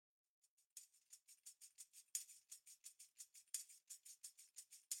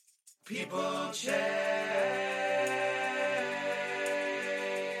People change.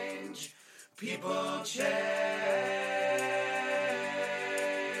 People change.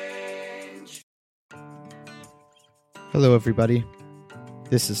 Hello, everybody.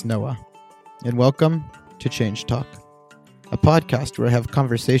 This is Noah, and welcome to Change Talk, a podcast where I have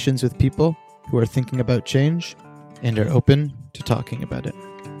conversations with people who are thinking about change and are open to talking about it.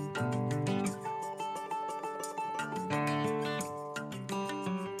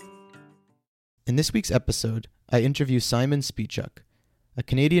 In this week's episode, I interview Simon Spieciuk, a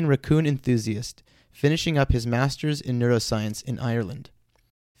Canadian raccoon enthusiast finishing up his master's in neuroscience in Ireland.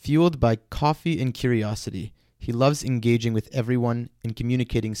 Fueled by coffee and curiosity, he loves engaging with everyone and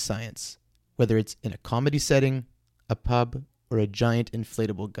communicating science, whether it's in a comedy setting, a pub, or a giant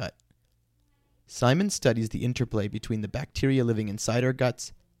inflatable gut. Simon studies the interplay between the bacteria living inside our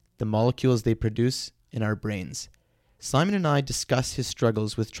guts, the molecules they produce, and our brains. Simon and I discuss his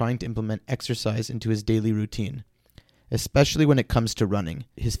struggles with trying to implement exercise into his daily routine, especially when it comes to running,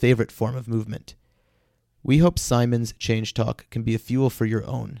 his favorite form of movement. We hope Simon's Change Talk can be a fuel for your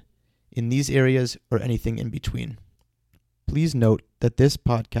own, in these areas or anything in between. Please note that this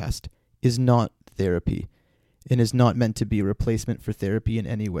podcast is not therapy and is not meant to be a replacement for therapy in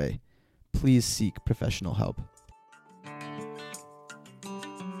any way. Please seek professional help.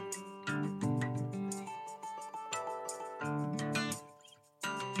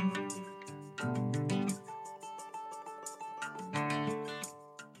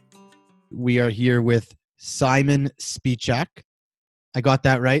 We are here with Simon Spieciuk. I got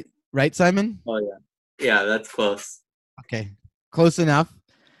that right? Right, Simon? Oh, yeah. Yeah, that's close. Okay, close enough.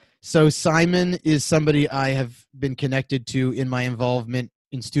 So Simon is somebody I have been connected to in my involvement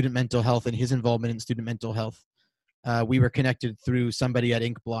in student mental health and his involvement in student mental health. We were connected through somebody at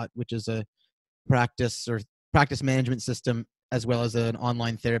Inkblot, which is a practice management system, as well as an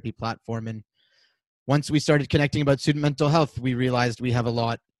online therapy platform. And once we started connecting about student mental health, we realized we have a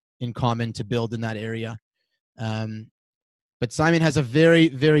lot in common to build in that area. But Simon has a very,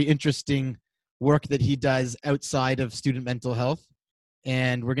 very interesting work that he does outside of student mental health.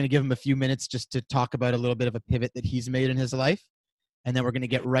 And we're going to give him a few minutes just to talk about a little bit of a pivot that he's made in his life. And then we're going to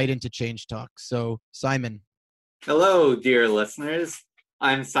get right into Change Talk. So, Simon. Hello, dear listeners.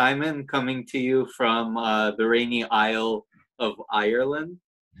 I'm Simon, coming to you from the rainy Isle of Ireland.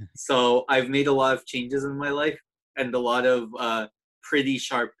 So I've made a lot of changes in my life and a lot of pretty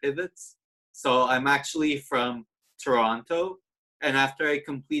sharp pivots. So I'm actually from Toronto. And after I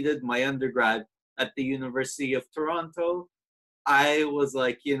completed my undergrad at the University of Toronto, I was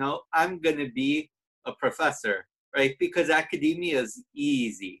like, I'm going to be a professor, right? Because academia is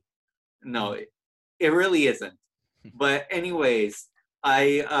easy. No, it really isn't. But anyways,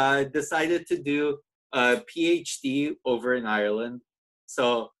 I decided to do a PhD over in Ireland.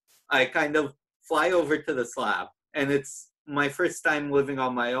 So I kind of fly over to the slab. And it's my first time living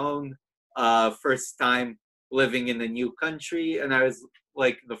on my own, first time living in a new country. And I was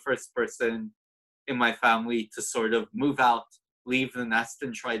like the first person in my family to sort of move out, leave the nest,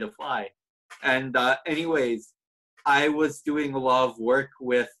 and try to fly. And anyways, I was doing a lot of work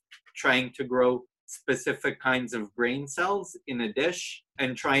with trying to grow specific kinds of brain cells in a dish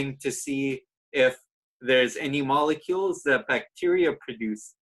and trying to see if there's any molecules that bacteria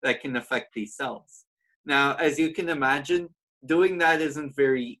produce that can affect these cells. Now, as you can imagine, doing that isn't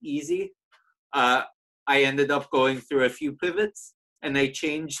very easy. I ended up going through a few pivots, and I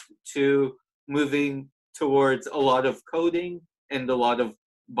changed to moving towards a lot of coding and a lot of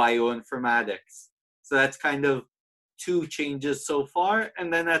bioinformatics. So that's kind of two changes so far.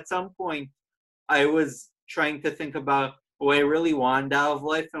 And then at some point, I was trying to think about what I really wanted out of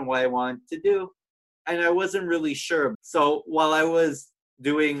life and what I wanted to do. And I wasn't really sure. So while I was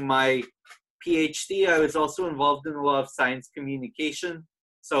doing my PhD, I was also involved in a lot of science communication.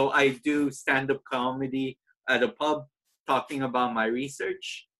 So I do stand-up comedy at a pub talking about my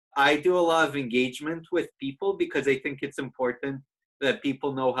research. I do a lot of engagement with people because I think it's important that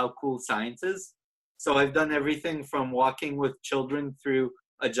people know how cool science is. So I've done everything from walking with children through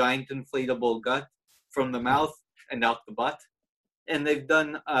a giant inflatable gut from the mouth and out the butt. And they've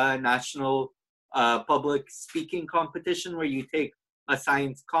done a national public speaking competition where you take a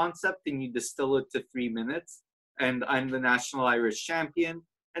science concept and you distill it to 3 minutes. And I'm the national Irish champion.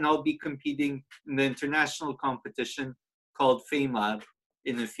 And I'll be competing in the international competition called FameLab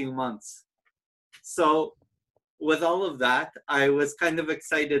in a few months. So with all of that, I was kind of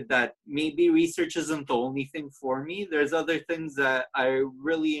excited that maybe research isn't the only thing for me. There's other things that I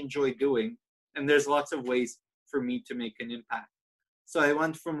really enjoy doing, and there's lots of ways for me to make an impact. So I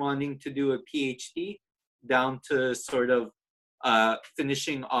went from wanting to do a PhD down to sort of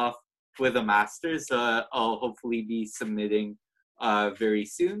finishing off with a master's. I'll hopefully be submitting very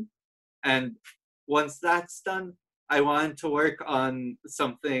soon. And once that's done, I wanted to work on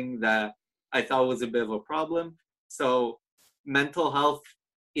something that I thought was a bit of a problem. So mental health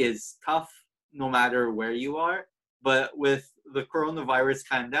is tough no matter where you are. But with the coronavirus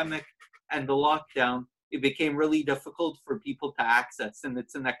pandemic and the lockdown, it became really difficult for people to access. And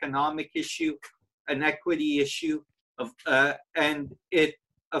it's an economic issue, an equity issue, and it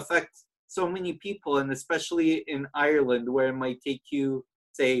affects so many people, and especially in Ireland, where it might take you,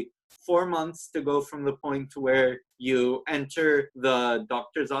 say, 4 months to go from the point where you enter the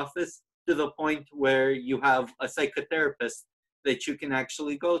doctor's office to the point where you have a psychotherapist that you can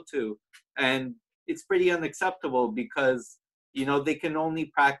actually go to. And it's pretty unacceptable because, they can only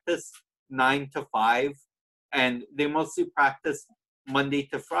practice 9 to 5, and they mostly practice Monday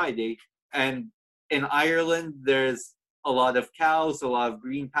to Friday. And in Ireland, there's a lot of cows, a lot of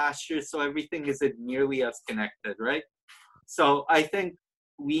green pastures, so everything isn't nearly as connected, right? So I think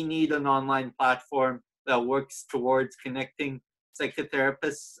we need an online platform that works towards connecting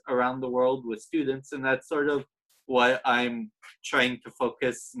psychotherapists around the world with students, and that's sort of what I'm trying to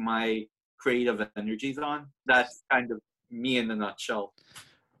focus my creative energies on. That's kind of me in a nutshell.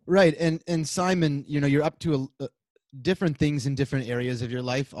 Right. And Simon, you're up to different things in different areas of your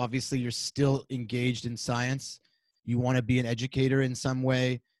life. Obviously, you're still engaged in science. You want to be an educator in some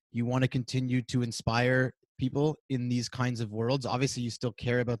way. You want to continue to inspire people in these kinds of worlds. Obviously, you still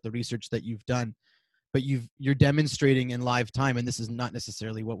care about the research that you've done, but you're demonstrating in live time, and this is not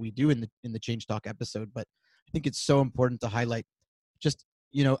necessarily what we do in the Change Talk episode, but I think it's so important to highlight just,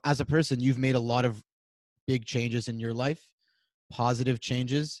 as a person, you've made a lot of big changes in your life, positive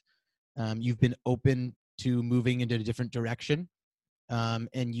changes. You've been open to moving into a different direction,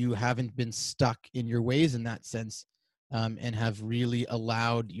 and you haven't been stuck in your ways in that sense, and have really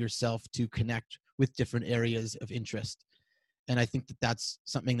allowed yourself to connect with different areas of interest. And I think that that's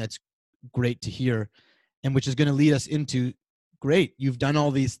something that's great to hear, and which is going to lead us into, great, you've done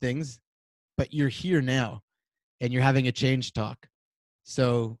all these things, but you're here now and you're having a change talk.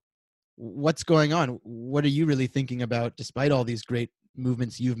 So what's going on? What are you really thinking about, despite all these great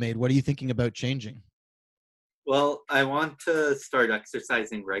movements you've made? What are you thinking about changing? Well, I want to start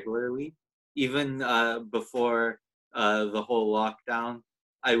exercising regularly. Even before the whole lockdown,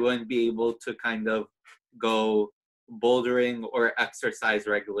 I wouldn't be able to kind of go bouldering or exercise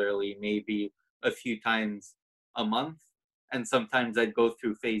regularly, maybe a few times a month. And sometimes I'd go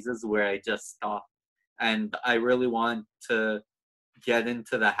through phases where I just stop. And I really want to get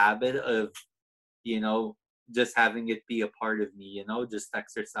into the habit of, just having it be a part of me, just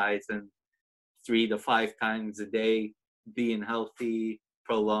exercise and 3 to 5 times a day, being healthy,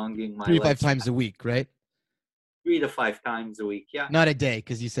 prolonging my 3 to 5 lifespan. times a week, right? 3 to 5 times a week, yeah. Not a day,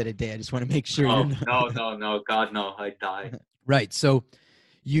 because you said a day. I just want to make sure Oh, you're not. no, God, no, I'd die. Right. So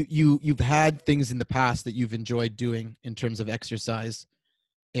you've had things in the past that you've enjoyed doing in terms of exercise,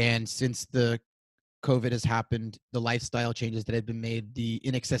 and since the COVID has happened, the lifestyle changes that have been made, the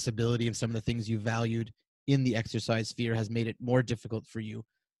inaccessibility of some of the things you valued in the exercise sphere has made it more difficult for you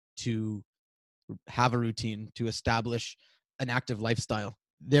to have a routine, to establish an active lifestyle.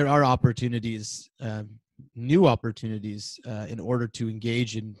 There are opportunities, new opportunities, in order to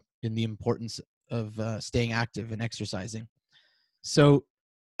engage in the importance of staying active and exercising. So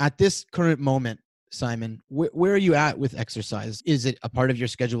at this current moment, Simon, where are you at with exercise? Is it a part of your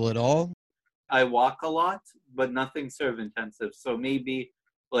schedule at all? I walk a lot, but nothing sort of intensive. So maybe,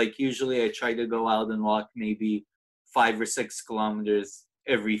 like, usually I try to go out and walk maybe 5 or 6 kilometers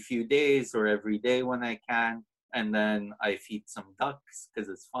every few days or every day when I can. And then I feed some ducks because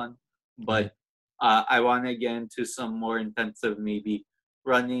it's fun. But I want to get into some more intensive, maybe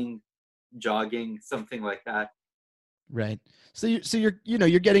running, jogging, something like that. Right. So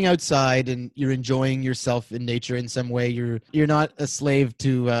you're getting outside and you're enjoying yourself in nature in some way. You're not a slave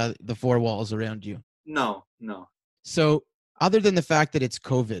to the four walls around you. No. So other than the fact that it's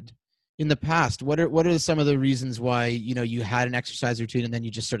COVID, in the past, what are some of the reasons why you had an exercise routine and then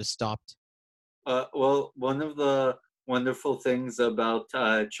you just sort of stopped? Well, one of the wonderful things about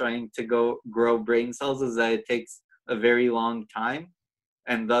trying to grow brain cells is that it takes a very long time.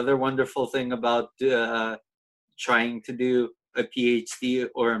 And the other wonderful thing about trying to do a PhD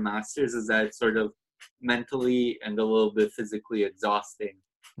or a master's is that it's sort of mentally and a little bit physically exhausting,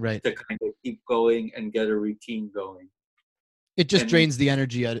 right, to kind of keep going and get a routine going. It just drains the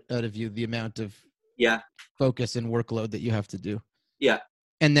energy out of you, the amount of focus and workload that you have to do. Yeah.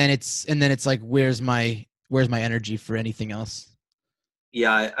 And then it's like, where's my energy for anything else?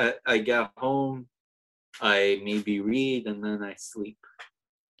 Yeah, I get home, I maybe read, and then I sleep.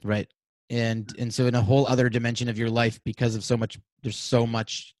 Right. And so in a whole other dimension of your life, because of there's so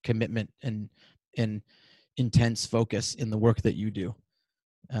much commitment and intense focus in the work that you do.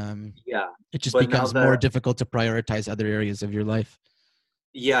 Yeah. It just But now becomes more that, difficult to prioritize other areas of your life.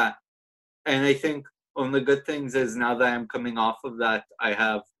 yeah. And I think one of the good things is now that I'm coming off of that, I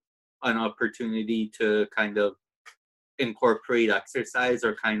have an opportunity to kind of incorporate exercise,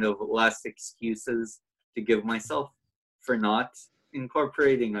 or kind of less excuses to give myself for not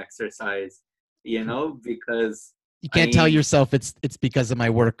incorporating exercise, because You I can't tell mean, yourself it's because of my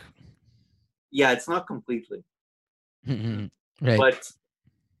work. yeah, it's not completely, Right. but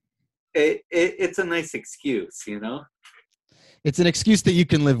it's a nice excuse. It's an excuse that you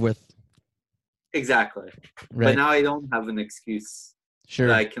can live with. Exactly. But Right. now I don't have an excuse that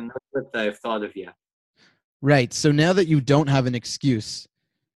Sure. I can live with that I've thought of yet. Right. So now that you don't have an excuse,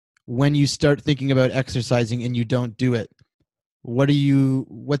 when you start thinking about exercising and you don't do it,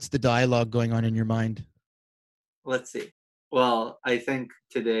 what's the dialogue going on in your mind? Let's see. Well, I think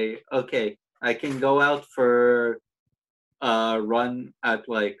today, okay, I can go out for a run at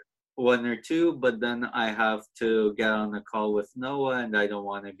like 1 or 2, but then I have to get on a call with Noah, and I don't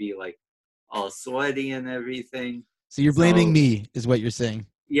want to be like all sweaty and everything. So you're blaming So me, is what you're saying.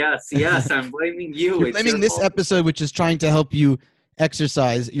 yes, I'm blaming you. You're It's blaming your this fault. episode, which is trying to help you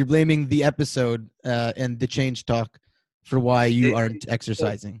exercise. You're blaming the episode and the change talk for why you It, aren't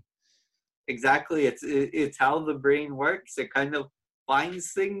exercising. exactly. It's how the brain works. It kind of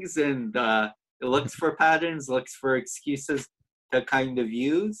finds things, and it looks for patterns, looks for excuses to kind of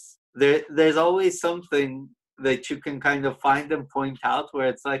use. There's always something that you can kind of find and point out where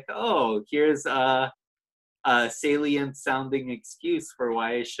it's like, oh, here's a salient sounding excuse for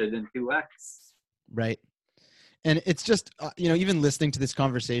why I shouldn't do X. Right. And it's just, even listening to this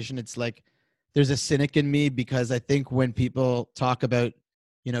conversation, it's like there's a cynic in me, because I think when people talk about,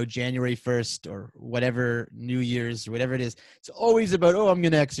 January 1st or whatever, New Year's or whatever it is, it's always about, oh, I'm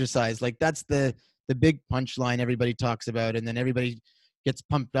going to exercise. Like that's the big punchline everybody talks about. And then everybody gets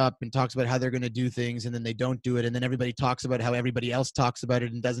pumped up and talks about how they're going to do things, and then they don't do it. And then everybody talks about how everybody else talks about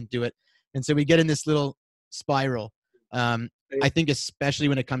it and doesn't do it. And so we get in this little spiral. I think especially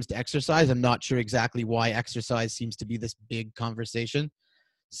when it comes to exercise, I'm not sure exactly why exercise seems to be this big conversation.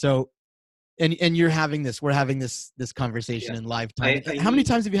 So, and we're having this conversation Yeah. in live time. I How many mean,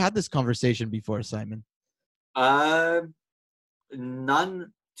 times have you had this conversation before, Simon? uh,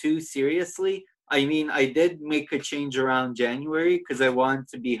 none too seriously. I mean, I did make a change around January because I wanted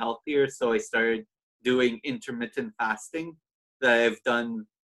to be healthier, so I started doing intermittent fasting that I've done,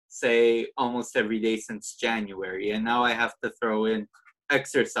 say, almost every day since January. And now I have to throw in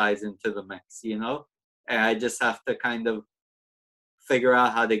exercise into the mix. And I just have to kind of figure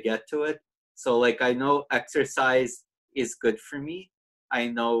out how to get to it. So, like, I know exercise is good for me. I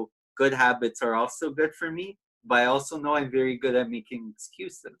know good habits are also good for me, but I also know I'm very good at making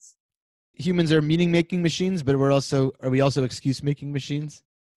excuses. Humans are meaning making machines, but are we also excuse making machines?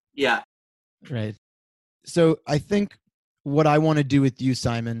 Yeah. Right. So I think what I want to do with you,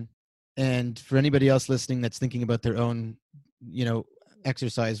 Simon, and for anybody else listening that's thinking about their own,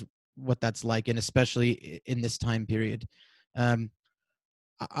 exercise, what that's like, and especially in this time period, um,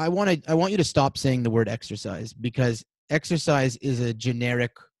 I want you to stop saying the word exercise, because exercise is a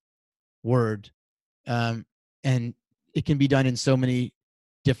generic word, and it can be done in so many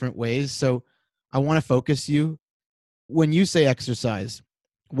different ways. So I want to focus you. When you say exercise,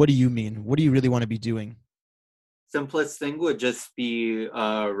 what do you mean? What do you really want to be doing? Simplest thing would just be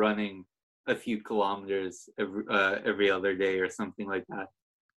running a few kilometers every other day or something like that.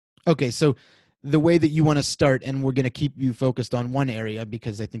 Okay, so the way that you want to start, and we're going to keep you focused on one area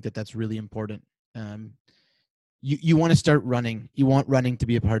because I think that that's really important. Um, you want to start running. You want running to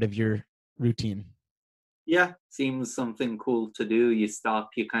be a part of your routine. Yeah, seems something cool to do. You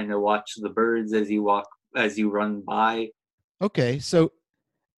stop, you kind of watch the birds as you walk, as you run by. Okay, so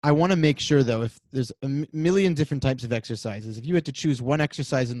I want to make sure, though, if there's a million different types of exercises, if you had to choose one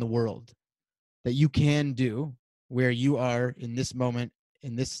exercise in the world that you can do where you are in this moment,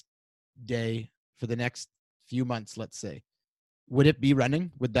 in this day, for the next few months, let's say, would it be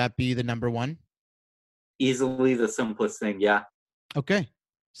running? Would that be the number one? Easily the simplest thing, yeah. Okay.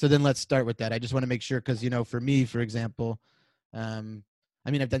 So then let's start with that. I just want to make sure, because, for me, for example,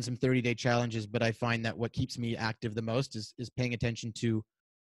 I've done some 30-day challenges, but I find that what keeps me active the most is paying attention to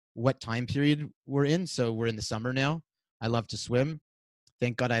what time period we're in. So we're in the summer now. I love to swim.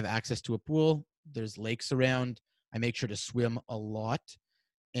 Thank God I have access to a pool. There's lakes around. I make sure to swim a lot,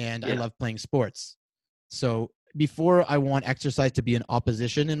 and I Yeah. love playing sports. So before, I want exercise to be an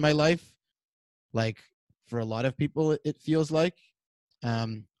opposition in my life, like for a lot of people, it feels like.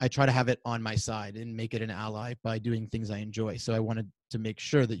 I try to have it on my side and make it an ally by doing things I enjoy. So I wanted to make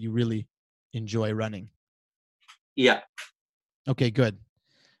sure that you really enjoy running. Yeah. Okay, good.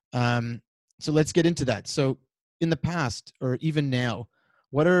 So let's get into that. So in the past, or even now,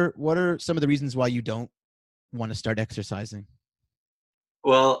 what are some of the reasons why you don't want to start exercising?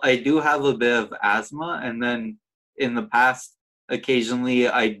 Well, I do have a bit of asthma, and then in the past, occasionally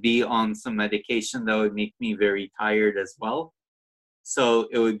I'd be on some medication that would make me very tired as well. So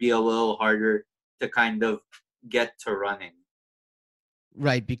it would be a little harder to kind of get to running.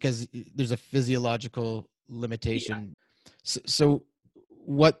 Right, because there's a physiological Yeah. limitation. So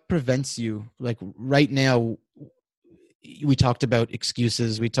what prevents you? Like right now, we talked about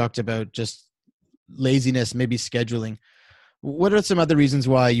excuses. We talked about just laziness, maybe scheduling. What are some other reasons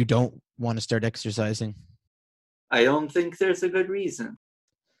why you don't want to start exercising? I don't think there's a good reason.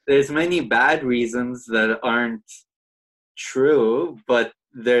 There's many bad reasons that aren't true, but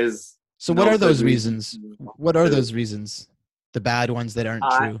there's So what no are good those reason reasons? not What are to. those reasons? The bad ones that aren't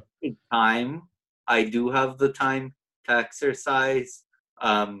I true. time. I do have the time to exercise.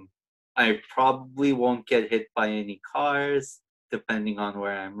 I probably won't get hit by any cars, depending on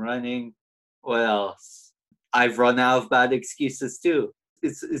where I'm running. What else? I've run out of bad excuses too.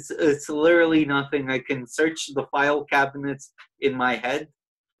 It's literally nothing. I can search the file cabinets in my head,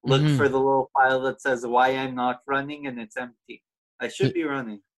 look Hmm. for the little file that says why I'm not running, and it's empty. I should be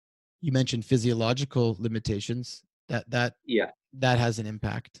running. You mentioned physiological limitations. Yeah, That has an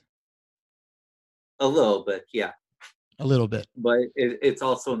impact a little bit. Yeah, a little bit. but it's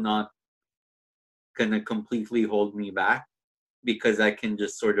also not gonna completely hold me back because I can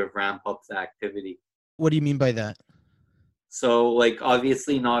just sort of ramp up the activity. What do you mean by that? So, like,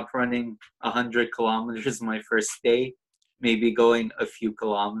 obviously, not running 100 kilometers my first day, maybe going a few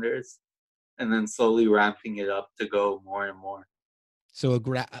kilometers, and then slowly ramping it up to go more and more. So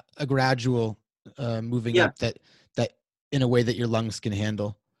a gradual moving Yeah, up that in a way that your lungs can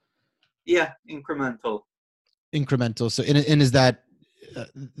handle. yeah, incremental. Incremental. So and is that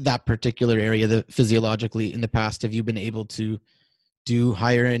that particular area, the physiologically in the past, have you been able to do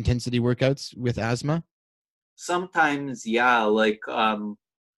higher intensity workouts with asthma? Sometimes, yeah, like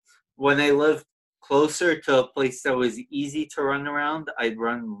when I lived closer to a place that was easy to run around, I'd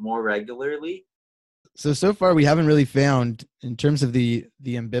run more regularly. So far we haven't really found, in terms of the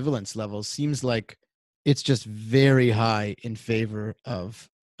ambivalence levels, seems like it's just very high in favor of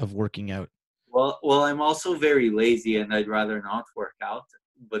working out. Well, I'm also very lazy, and I'd rather not work out,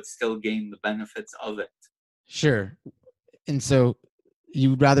 but still gain the benefits of it. Sure. And so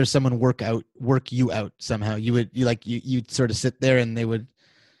you'd rather someone work you out somehow. You'd sort of sit there and they would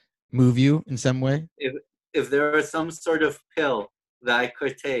move you in some way. If if there was some sort of pill that I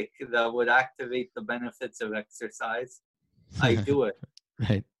could take that would activate the benefits of exercise, I do it.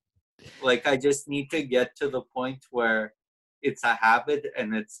 Right. Like I just need to get to the point where it's a habit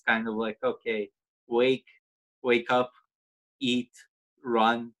and it's kind of like, okay, wake wake up, eat,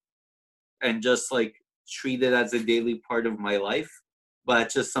 run, and just like treat it as a daily part of my life. But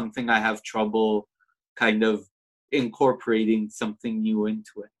it's just something I have trouble kind of incorporating something new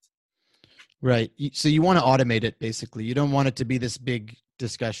into it. Right. So you want to automate it basically. You don't want it to be this big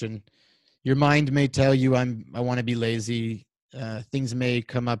discussion. Your mind may tell you I want to be lazy. Things may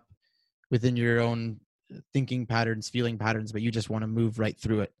come up within your own thinking patterns, feeling patterns, but you just want to move right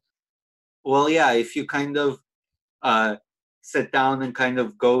through it. Well, yeah, if you kind of uh, sit down and kind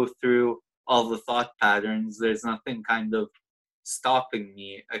of go through all the thought patterns, there's nothing kind of stopping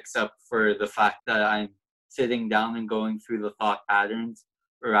me except for the fact that I'm sitting down and going through the thought patterns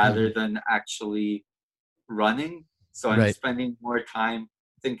rather Mhm. than actually running. So I'm Right. spending more time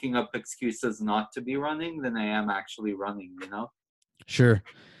thinking up excuses not to be running than I am actually running, Sure.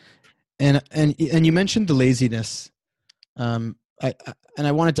 And you mentioned the laziness. And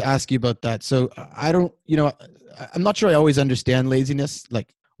I wanted to ask you about that. So I don't, I'm not sure I always understand laziness.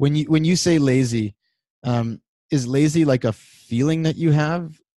 Like when you say lazy, is lazy like a feeling that you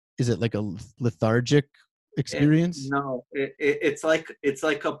have? Is it like a lethargic experience? It's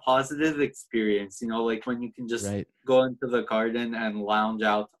like a positive experience, like when you can just Right. go into the garden and lounge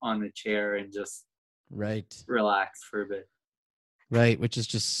out on a chair and just Right. relax for a bit. Right. Which is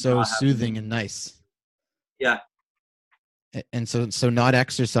just so Not having soothing any. and nice. Yeah, And so not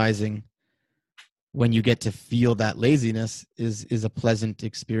exercising when you get to feel that laziness is a pleasant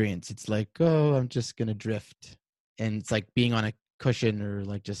experience. It's like, oh, I'm just gonna drift. And it's like being on a cushion or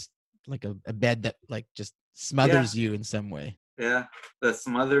like just like a bed that like just yeah, smothers you in some way. yeah. The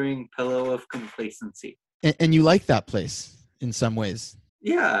smothering pillow of complacency. And you like that place in some ways.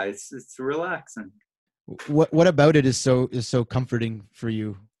 Yeah, it's relaxing. What about it is so comforting for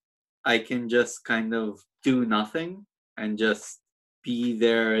you? I can just kind of do nothing and just be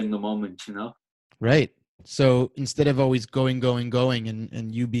there in the moment, you know? Right. So instead of always going,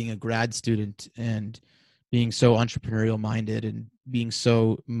 and you being a grad student and being so entrepreneurial minded and being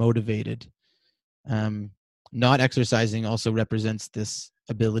so motivated, um, not exercising also represents this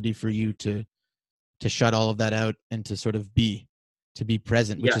ability for you to shut all of that out and to sort of to be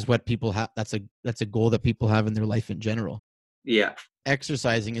present, which Yeah, is what people have. That's a goal that people have in their life in general. yeah,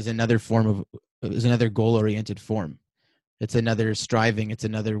 Exercising is another goal oriented form. It's another striving. It's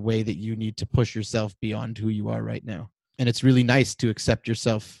another way that you need to push yourself beyond who you are right now. And it's really nice to accept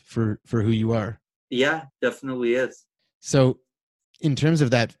yourself for who you are. yeah, definitely is. So in terms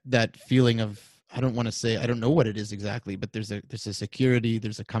of that feeling of, I don't want to say, I don't know what it is exactly, but there's a security,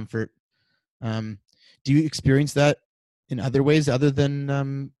 there's a comfort. Um, do you experience that in other ways other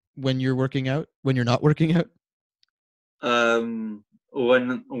than when you're working out, when you're not working out?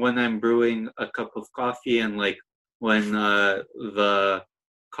 When I'm brewing a cup of coffee and like when the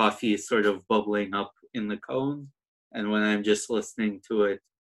coffee is sort of bubbling up in the cone, and when I'm just listening to it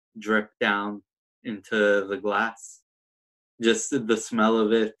drip down into the glass, just the smell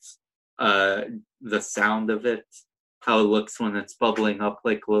of it, uh, the sound of it, how it looks when it's bubbling up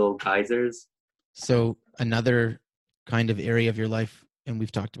like little geysers. So another kind of area of your life, and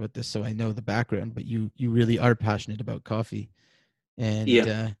we've talked about this, so I know the background, but you really are passionate about coffee, and Yeah,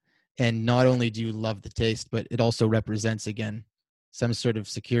 uh, and not only do you love the taste, but it also represents again some sort of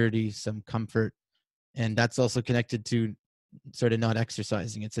security, some comfort, and that's also connected to sort of not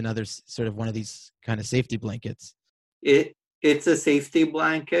exercising. It's another sort of one of these kind of safety blankets. it's a safety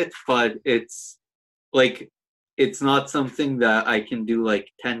blanket, but it's like it's not something that I can do like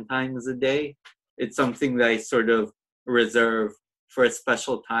 10 times a day. It's something that I sort of reserve for a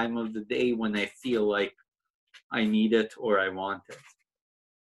special time of the day when I feel like I need it or I want it.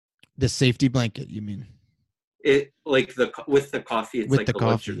 The safety blanket, you mean? It like with the coffee, it's With like the a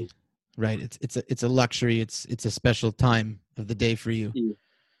coffee, luxury. right? It's a luxury. It's a special time of the day for you.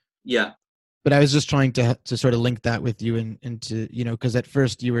 Yeah, But I was just trying to sort of link that with you and to, because at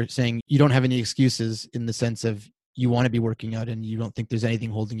first you were saying you don't have any excuses in the sense of you want to be working out and you don't think there's anything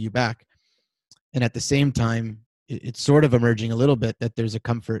holding you back. And at the same time, it's sort of emerging a little bit that there's a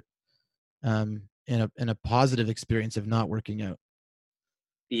comfort in a positive experience of not working out.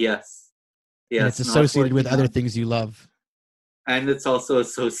 yes, And it's yes, not associated with working other out, things you love. and it's also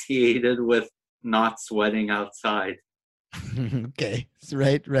associated with not sweating outside. Okay.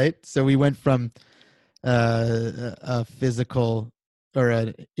 Right. So we went from a physical or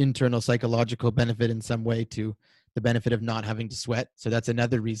an internal psychological benefit in some way to the benefit of not having to sweat. So that's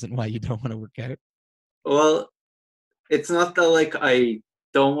another reason why you don't want to work out. Well, it's not that like I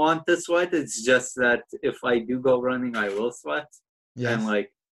don't want to sweat. It's just that if I do go running, I will sweat, and Yes.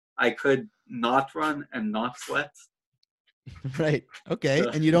 like I could not run and not sweat. Right. Okay. So,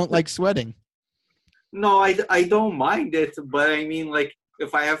 And you don't like sweating. no, I don't mind it, but I mean like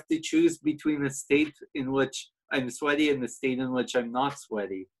if I have to choose between a state in which I'm sweaty and the state in which I'm not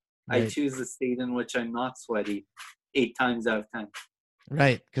sweaty, I Right. choose the state in which I'm not sweaty 8 times out of 10.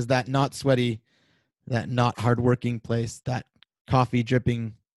 Right. Because that not sweaty, that not hardworking place, that coffee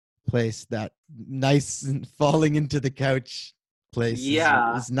dripping place, that nice falling into the couch place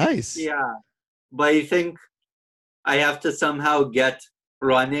Yeah, is nice. yeah. But I think I have to somehow get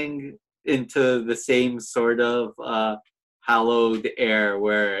running into the same sort of hallowed air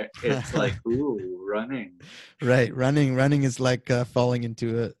where it's like, ooh, running. Right. Running is like falling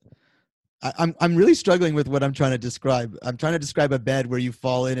into a. I'm really struggling with what I'm trying to describe. I'm trying to describe a bed where you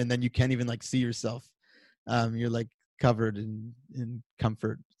fall in and then you can't even like see yourself. You're like covered in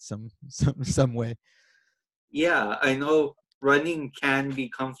comfort some way. Yeah, I know running can be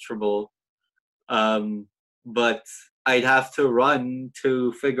comfortable, um, but I'd have to run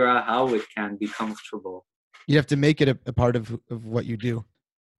to figure out how it can be comfortable. You have to make it a part of what you do.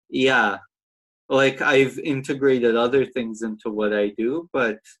 Yeah, like I've integrated other things into what I do,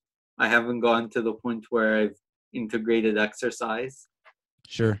 but I haven't gone to the point where I've integrated exercise.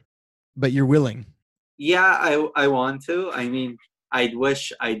 Sure, but you're willing. Yeah, I want to. I mean, I'd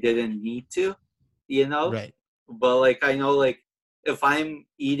wish I didn't need to, you know? Right. But like I know like if I'm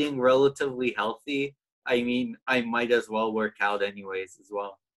eating relatively healthy, I mean, I might as well work out anyways as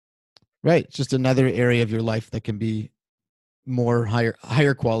well. Right. It's just another area of your life that can be more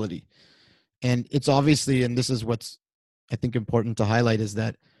higher quality. And it's obviously, and this is what's I think important to highlight, is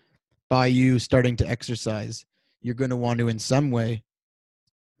that by you starting to exercise, you're going to want to in some way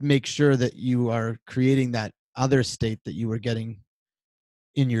make sure that you are creating that other state that you were getting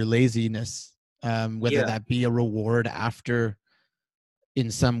in your laziness whether Yeah. that be a reward after in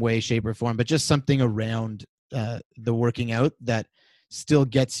some way, shape, or form, but just something around the working out that still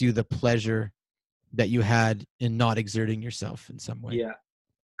gets you the pleasure that you had in not exerting yourself in some way. Yeah.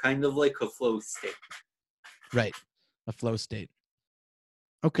 Kind of like a flow state. Right. A flow state.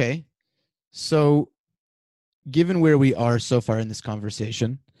 Okay. So given where we are so far in this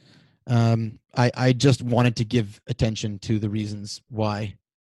conversation, I just wanted to give attention to the reasons why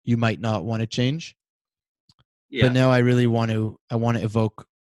you might not want to change. Yeah. But now I really want to evoke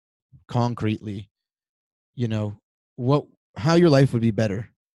concretely, how your life would be better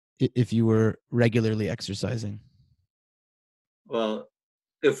if you were regularly exercising. Well,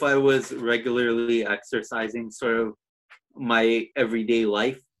 if I was regularly exercising, sort of my everyday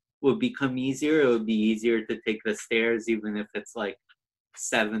life would become easier. It would be easier to take the stairs, even if it's like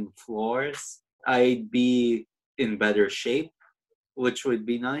 7 floors. I'd be in better shape, which would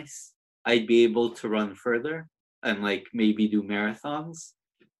be nice. I'd be able to run further and like maybe do marathons.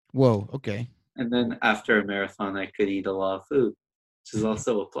 Whoa, okay. And then after a marathon, I could eat a lot of food, which is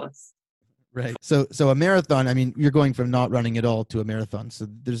also a plus. Right. So a marathon, I mean, you're going from not running at all to a marathon. So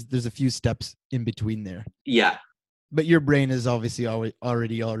there's a few steps in between there. Yeah. But your brain is obviously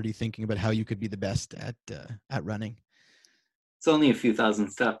already thinking about how you could be the best at running. It's only a few thousand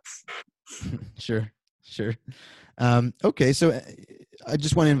steps. Sure. Okay, so I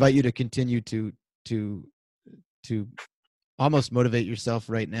just want to invite you to continue to almost motivate yourself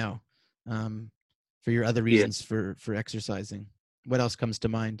right now for your other reasons for exercising. What else comes to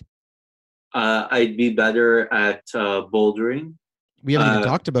mind? I'd be better at bouldering. We haven't even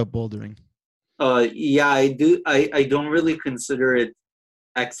talked about bouldering. Yeah, I do. I don't really consider it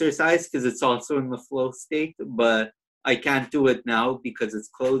exercise because it's also in the flow state, but I can't do it now because it's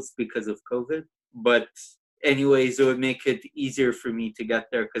closed because of COVID. But anyways, it would make it easier for me to get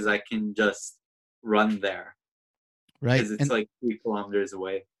there because I can just run there. Right. Because it's like 3 kilometers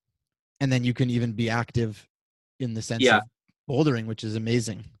away. And then you can even be active in the sense of bouldering, which is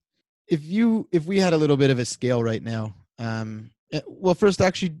amazing. If we had a little bit of a scale right now, well, first,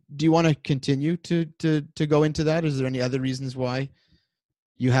 actually, do you want to continue to go into that? Is there any other reasons why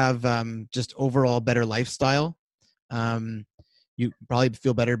you have just overall better lifestyle? You probably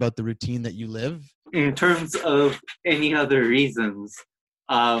feel better about the routine that you live. In terms of any other reasons,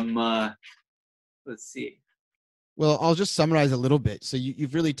 let's see. Well, I'll just summarize a little bit. So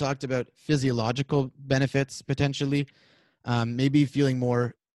you've really talked about physiological benefits potentially, maybe feeling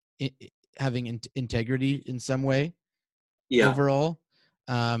more having integrity in some way. Yeah. Overall.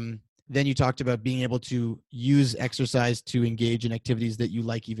 Then you talked about being able to use exercise to engage in activities that you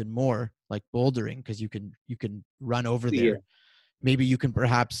like even more, like bouldering, because you can run over there. Yeah. Maybe you can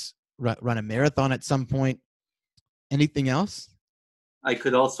perhaps run a marathon at some point. Anything else? I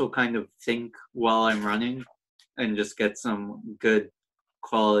could also kind of think while I'm running and just get some good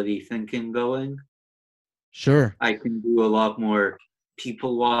quality thinking going. Sure. I can do a lot more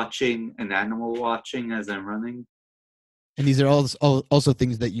people watching and animal watching as I'm running. And these are also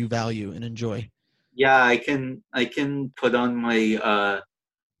things that you value and enjoy. Yeah, I can put on my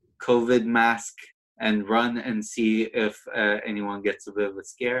COVID mask and run and see if anyone gets a bit of a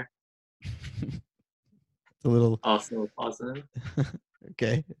scare. A little also positive.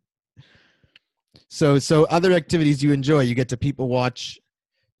 Okay. So other activities you enjoy, you get to people watch,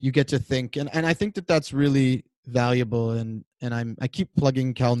 you get to think, and I think that's really valuable. And I keep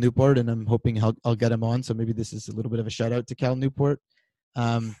plugging Cal Newport, and I'm hoping I'll get him on. So maybe this is a little bit of a shout out to Cal Newport.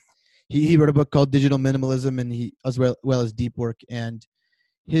 He wrote a book called Digital Minimalism, and he as well as Deep Work. And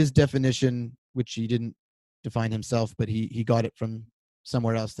his definition, which he didn't define himself, but he got it from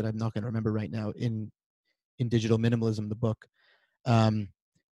somewhere else that I'm not going to remember right now in Digital Minimalism, the book.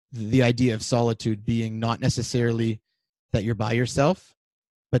 The idea of solitude being not necessarily that you're by yourself,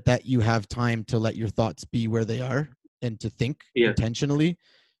 but that you have time to let your thoughts be where they are and to think intentionally,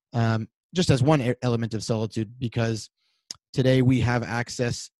 just as one element of solitude, because today we have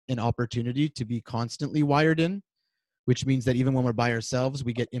access and opportunity to be constantly wired in, which means that even when we're by ourselves,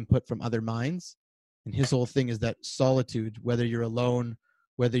 we get input from other minds. And his whole thing is that solitude, whether you're alone,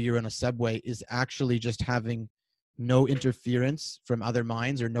 whether you're in a subway, is actually just having no interference from other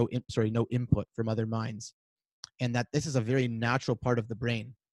minds, or no input from other minds. And that this is a very natural part of the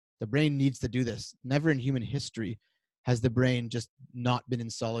brain. The brain needs to do this. Never in human history has the brain just not been in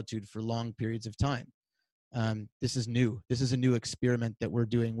solitude for long periods of time. This is new. This is a new experiment that we're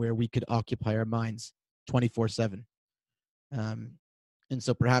doing where we could occupy our minds 24/7. And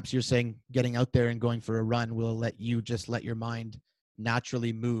so perhaps you're saying getting out there and going for a run will let your mind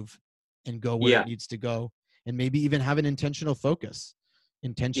naturally move and go where it needs to go. And maybe even have an intentional focus,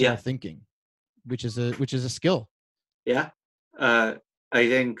 intentional thinking. which is a skill. Yeah. I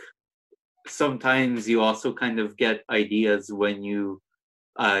think sometimes you also kind of get ideas when you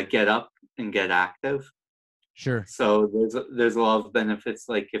get up and get active. Sure. So there's a lot of benefits,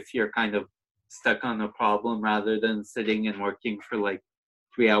 like if you're kind of stuck on a problem, rather than sitting and working for like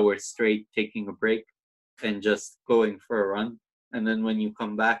 3 hours straight, taking a break and just going for a run. And then when you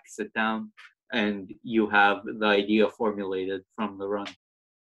come back, sit down and you have the idea formulated from the run.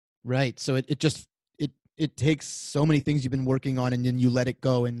 Right. So it takes so many things you've been working on, and then you let it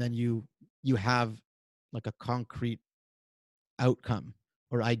go, and then you have like a concrete outcome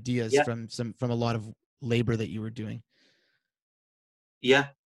or ideas Yeah. from a lot of labor that you were doing. Yeah.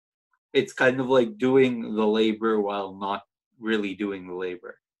 It's kind of like doing the labor while not really doing the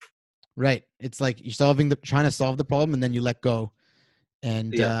labor. Right. It's like you're trying to solve the problem, and then you let go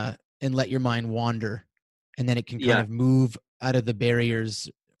and let your mind wander, and then it can kind of move out of the barriers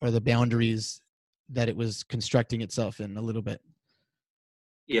or the boundaries that it was constructing itself in a little bit.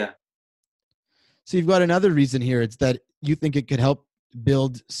 Yeah. So you've got another reason here. It's that you think it could help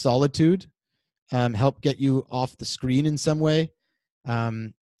build solitude, help get you off the screen in some way,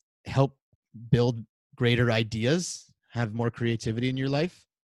 help build greater ideas, have more creativity in your life.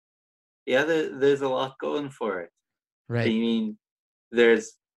 Yeah, there's a lot going for it. Right. I mean,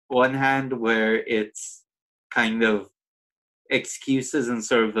 there's one hand where it's kind of excuses and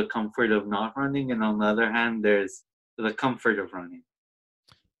sort of the comfort of not running, and on the other hand, there's the comfort of running.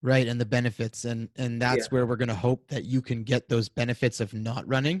 Right, and the benefits, and that's where we're going to hope that you can get those benefits of not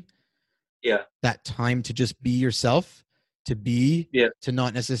running. Yeah. That time to just be yourself, to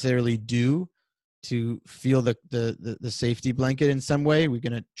not necessarily do, to feel the safety blanket in some way. We're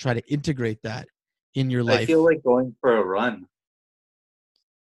going to try to integrate that in your life. I feel like going for a run.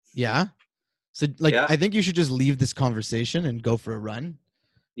 Yeah. So I think you should just leave this conversation and go for a run.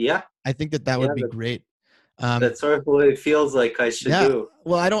 Yeah. I think that would be great. That's sort of what it feels like I should do.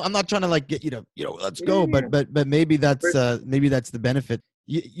 Well, I'm not trying to like get you to, let's go, but maybe that's the benefit.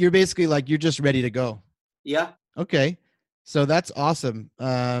 You're basically like, you're just ready to go. Yeah. Okay. So that's awesome.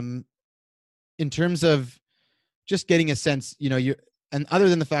 In terms of just getting a sense, and other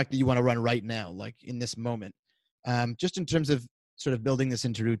than the fact that you want to run right now, like in this moment, just in terms of sort of building this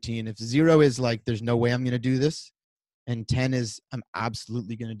into routine, if 0 is like, there's no way I'm going to do this, and 10 is I'm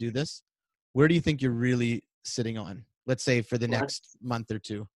absolutely going to do this, where do you think you're really sitting on? Let's say for the next month or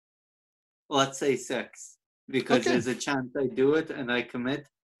two. Let's say 6, because there's a chance I do it and I commit,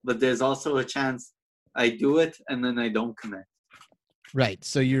 but there's also a chance I do it and then I don't commit. Right.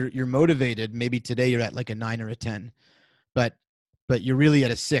 So you're motivated. Maybe today you're at like a 9 or a 10, but you're really at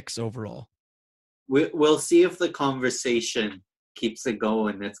a 6 overall. We'll see if the conversation keeps it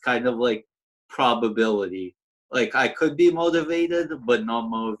going. It's kind of like probability. Like I could be motivated, but not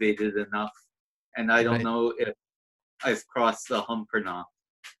motivated enough. And I don't know if I've crossed the hump or not.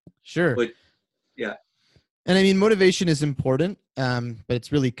 Sure. But yeah. And I mean, motivation is important, but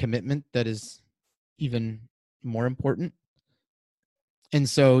it's really commitment that is even more important. And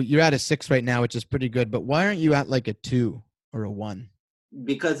so you're at a 6 right now, which is pretty good, but why aren't you at like a 2 or a 1?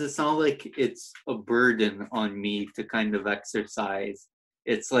 Because it's not like it's a burden on me to kind of exercise.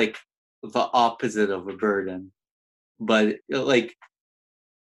 It's like the opposite of a burden. But like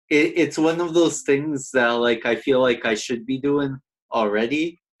it's one of those things that like I feel like I should be doing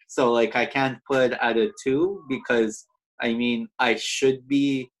already. So like I can't put at a 2 because I mean I should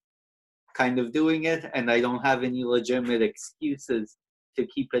be kind of doing it and I don't have any legitimate excuses to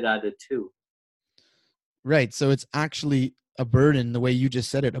keep it at a 2. Right. So it's actually a burden, the way you just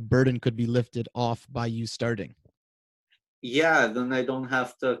said it. A burden could be lifted off by you starting. Yeah, then I don't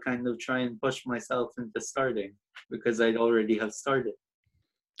have to kind of try and push myself into starting because I'd already have started.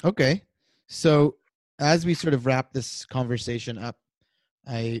 Okay. So as we sort of wrap this conversation up,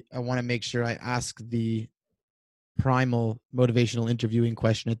 I want to make sure I ask the primal motivational interviewing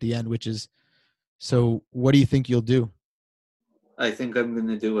question at the end, which is, so what do you think you'll do? I think I'm going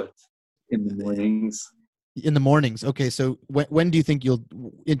to do it in the mornings. In the mornings. Okay. So when do you think you'll,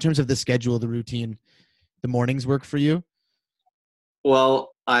 in terms of the schedule, the routine, the mornings work for you?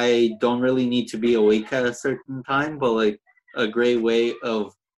 Well, I don't really need to be awake at a certain time, but like a great way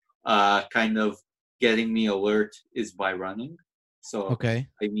of kind of getting me alert is by running. So, okay.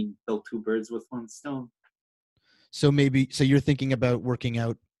 I mean, kill 2 birds with 1 stone. So so you're thinking about working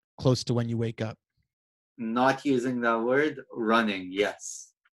out close to when you wake up? Not using that word, running,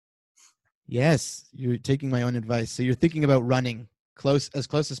 yes. Yes, you're taking my own advice. So you're thinking about running as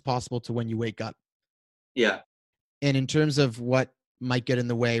close as possible to when you wake up. Yeah. And in terms of what might get in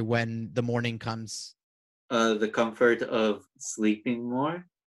the way when the morning comes? The comfort of sleeping more.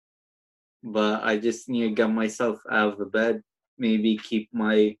 but I just need to get myself out of the bed. Maybe keep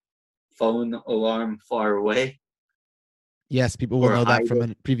my phone alarm far away Yes, people will or know that hide from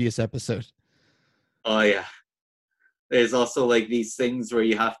it. a previous episode. Oh yeah. There's also like these things where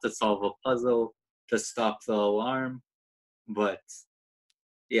you have to solve a puzzle to stop the alarm. But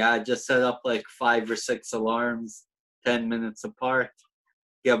yeah, I just set up like 5 or 6 alarms, 10 minutes apart,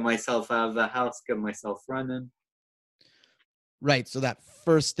 get myself out of the house, get myself running. Right. So that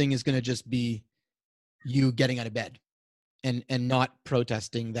first thing is going to just be you getting out of bed and not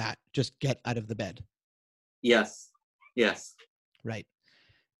protesting that. Just get out of the bed. Yes. Yes. Right.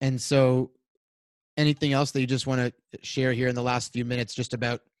 And so anything else that you just want to share here in the last few minutes just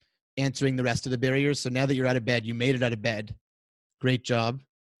about answering the rest of the barriers? So now that you're out of bed, you made it out of bed. Great job.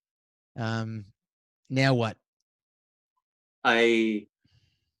 Now what? I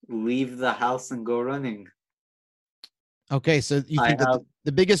leave the house and go running. Okay. So you I think that have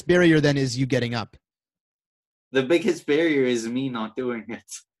the biggest barrier then is you getting up. the biggest barrier is me not doing it.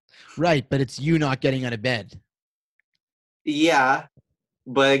 Right. But it's you not getting out of bed. Yeah.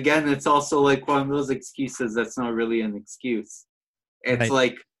 But again, it's also like one of those excuses that's not really an excuse. It's Right.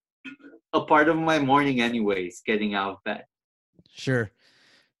 like a part of my morning anyways, getting out of bed. Sure.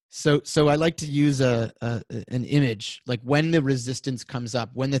 So I like to use an image, like when the resistance comes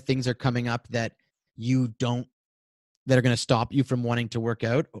up, when the things are coming up that you don't, that are going to stop you from wanting to work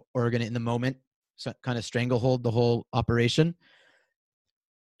out or are going to in the moment kind of stranglehold the whole operation.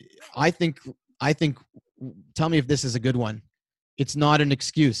 I think, tell me if this is a good one. It's not an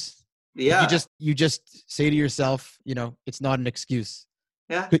excuse. Yeah. You just say to yourself, it's not an excuse.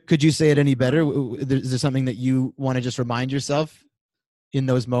 Yeah. Could you say it any better? Is there something that you want to just remind yourself in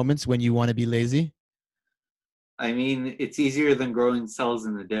those moments when you want to be lazy? I mean, it's easier than growing cells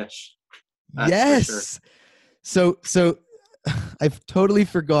in a dish. Yes. For sure. So I've totally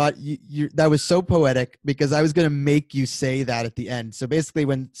forgot you that was so poetic because I was going to make you say that at the end. So basically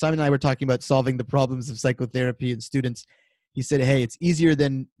when Simon and I were talking about solving the problems of psychotherapy and students, he said, hey, it's easier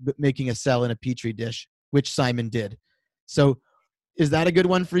than making a cell in a petri dish, which Simon did. So is that a good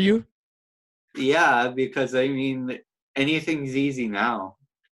one for you? Yeah, because I mean, anything's easy now.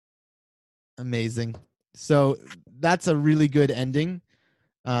 Amazing. So that's a really good ending.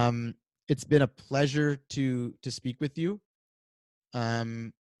 It's been a pleasure to speak with you.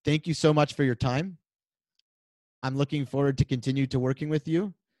 Thank you so much for your time. I'm looking forward to continue to working with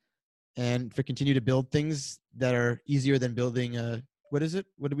you and for continue to build things that are easier than building a, what is it?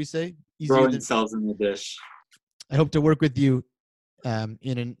 What did we say? Easier Growing than, cells in the dish. I hope to work with you on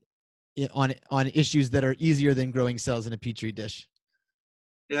issues that are easier than growing cells in a petri dish.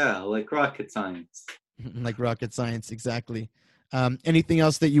 Yeah, like rocket science. Like rocket science, exactly. Anything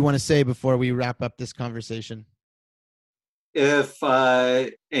else that you want to say before we wrap up this conversation? If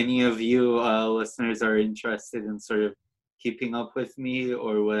any of you listeners are interested in sort of keeping up with me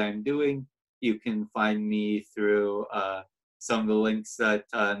or what I'm doing, you can find me through some of the links that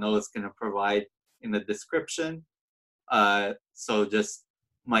Noah's going to provide in the description. So just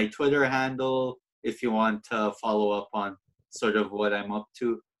my Twitter handle, if you want to follow up on sort of what I'm up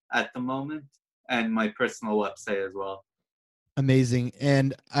to at the moment, and my personal website as well. Amazing.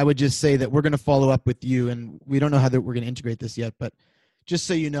 And I would just say that we're going to follow up with you, and we don't know how that we're going to integrate this yet, but just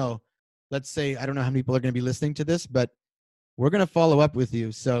so you know, let's say, I don't know how many people are going to be listening to this, but we're going to follow up with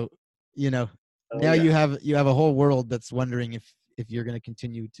you. So, now yeah. you have a whole world that's wondering if you're going to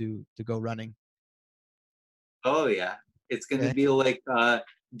continue to go running. Oh yeah. It's going to be like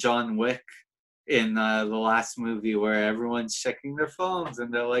John Wick in the last movie where everyone's checking their phones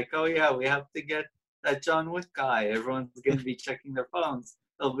and they're like, oh yeah, we have to get that John Wick guy. Everyone's going to be checking their phones.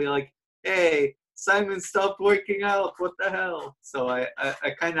 They'll be like, hey, Simon stopped working out. What the hell? So I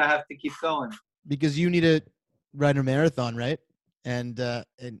kind of have to keep going. Because you need to run a marathon, right? And tell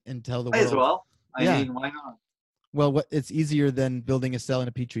the world. As well. I mean, why not? Well, it's easier than building a cell in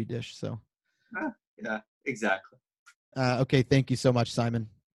a petri dish. So. Yeah, exactly. Okay, thank you so much, Simon.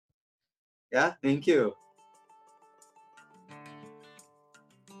 Yeah, thank you.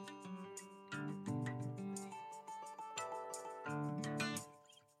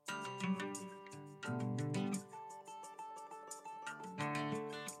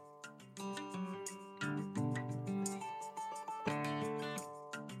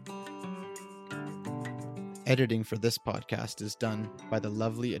 Editing for this podcast is done by the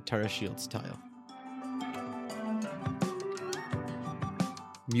lovely Atara Shields Tile.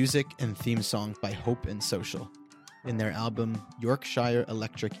 Music and theme song by Hope and Social in their album Yorkshire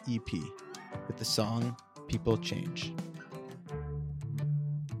Electric EP with the song People Change.